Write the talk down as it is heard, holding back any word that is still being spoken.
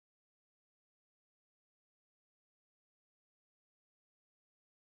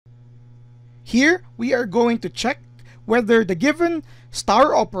Here, we are going to check whether the given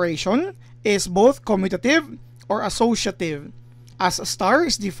star operation is both commutative or associative, as a star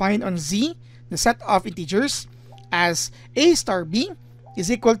is defined on Z, the set of integers, as A star B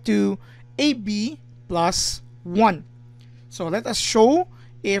is equal to AB plus 1. So let us show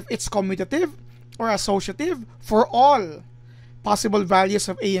if it's commutative or associative for all possible values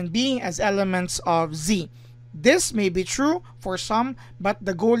of A and B as elements of Z. This may be true for some, but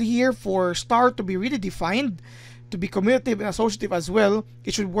the goal here for star to be really defined, to be commutative and associative as well,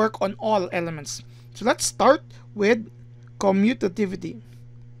 it should work on all elements. So let's start with commutativity.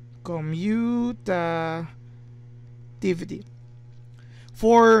 Commutativity.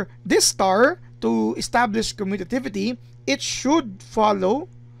 For this star to establish commutativity, it should follow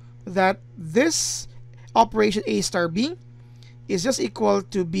that this operation A star B is just equal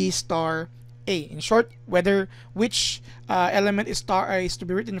to B star A. In short, whether which element is to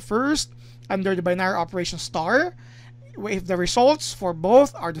be written first under the binary operation star, if the results for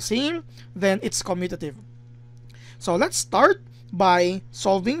both are the same, then it's commutative. So let's start by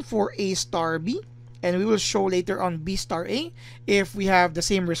solving for A star B, and we will show later on B star A if we have the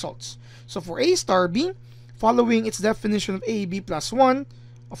same results. So for A star B, following its definition of AB plus 1,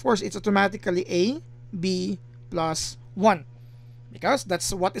 of course, it's automatically A, B plus 1. Because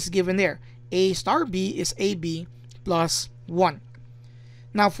that's what is given there. A star B is AB plus 1.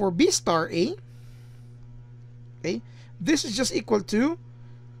 Now for B star A, okay, this is just equal to,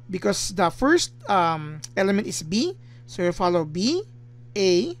 because the first element is B, so you follow B,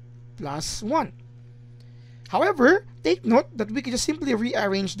 A plus 1. However, take note that we can just simply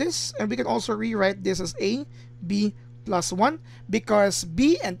rearrange this, and we can also rewrite this as A, B plus 1, because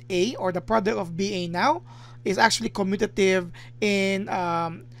B and A, or the product of BA now, is actually commutative in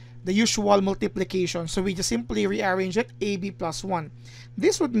the usual multiplication. So we just simply rearrange it, AB plus 1.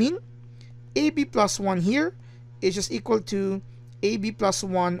 This would mean AB plus 1 here is just equal to AB plus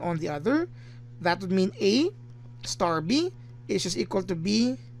 1 on the other. That would mean A star B is just equal to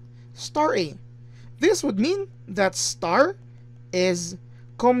B star A. This would mean that star is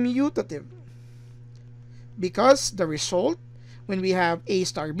commutative, because the result when we have A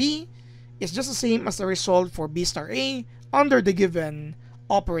star B is just the same as the result for B star A under the given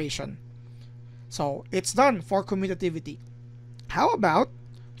operation. So it's done for commutativity. How about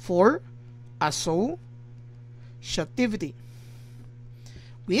for associativity?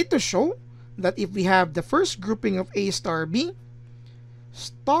 We need to show that if we have the first grouping of A star B,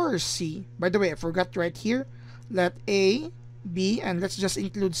 star C, by the way, I forgot right here, let A, B, and let's just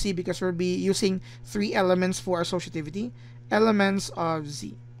include C because we'll be using 3 elements for associativity, elements of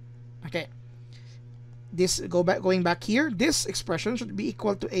Z. Okay, this going back here, this expression should be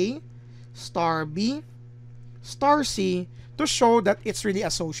equal to A star B star C to show that it's really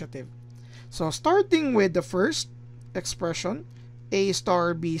associative. So starting with the first expression, A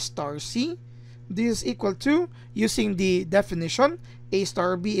star B star C, this is equal to, using the definition, A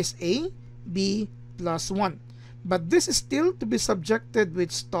star B is A, B plus 1. But this is still to be subjected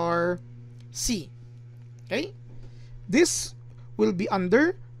with star C. Okay? This will be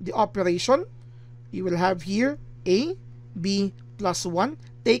under the operation. You will have here A, B plus 1,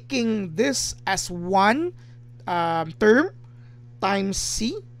 taking this as one term times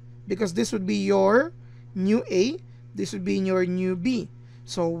C, because this would be your new A, this would be your new B.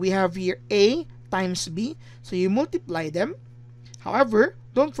 So we have here A times B, so you multiply them. However,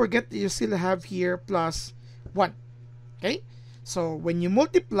 don't forget that you still have here plus 1. Okay? So when you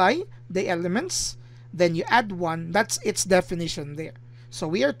multiply the elements, then you add 1. That's its definition there. So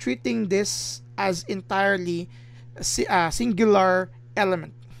we are treating this as entirely a singular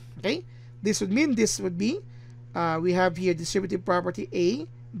element. Okay? This would mean this would be, we have here distributive property A,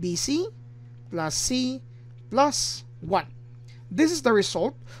 B, C plus C plus 1. This is the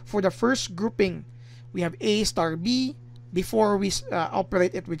result for the first grouping. We have A star B before we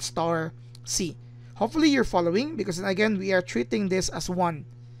operate it with star C. Hopefully you're following, because again, we are treating this as 1.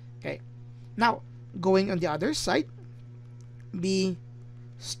 Okay. Now, going on the other side, B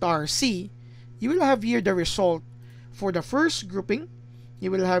star C, you will have here the result for the first grouping.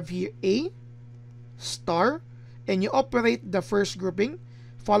 You will have here A star, and you operate the first grouping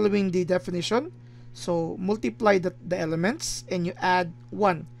following the definition. So multiply the elements and you add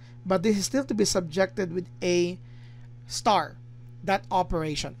 1. But this is still to be subjected with A star, that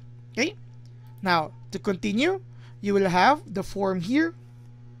operation. Okay? Now, to continue, you will have the form here.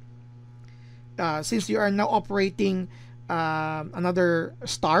 Since you are now operating another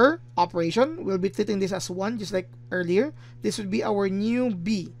star operation, we'll be treating this as 1 just like earlier. This would be our new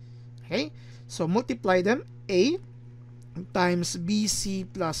B. Okay? So multiply them, A times BC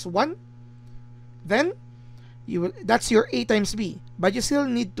plus 1 then that's your A times B, but you still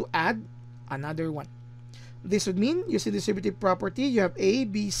need to add another one. This would mean, using distributive property, you have A,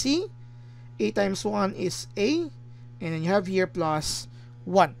 B, C. A times 1 is A, and then you have here plus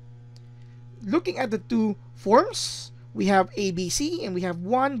 1. Looking at the two forms, we have A, B, C, and we have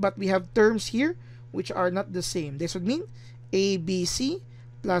 1, but we have terms here which are not the same. This would mean A, B, C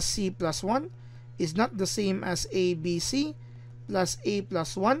plus C plus 1 is not the same as A, B, C plus A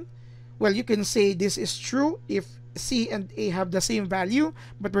plus 1. Well, you can say this is true if C and A have the same value,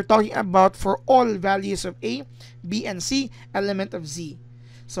 but we're talking about for all values of A, B, and C, element of Z.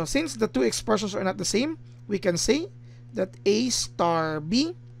 So since the two expressions are not the same, we can say that A star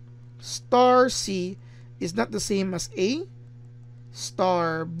B star C is not the same as A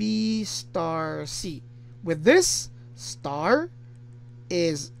star B star C. With this, star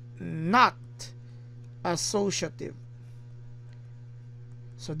is not associative.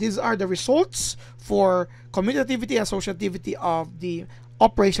 So these are the results for commutativity and associativity of the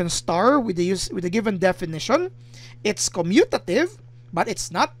operation star with the given definition. It's commutative, but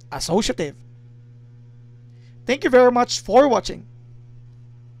it's not associative. Thank you very much for watching.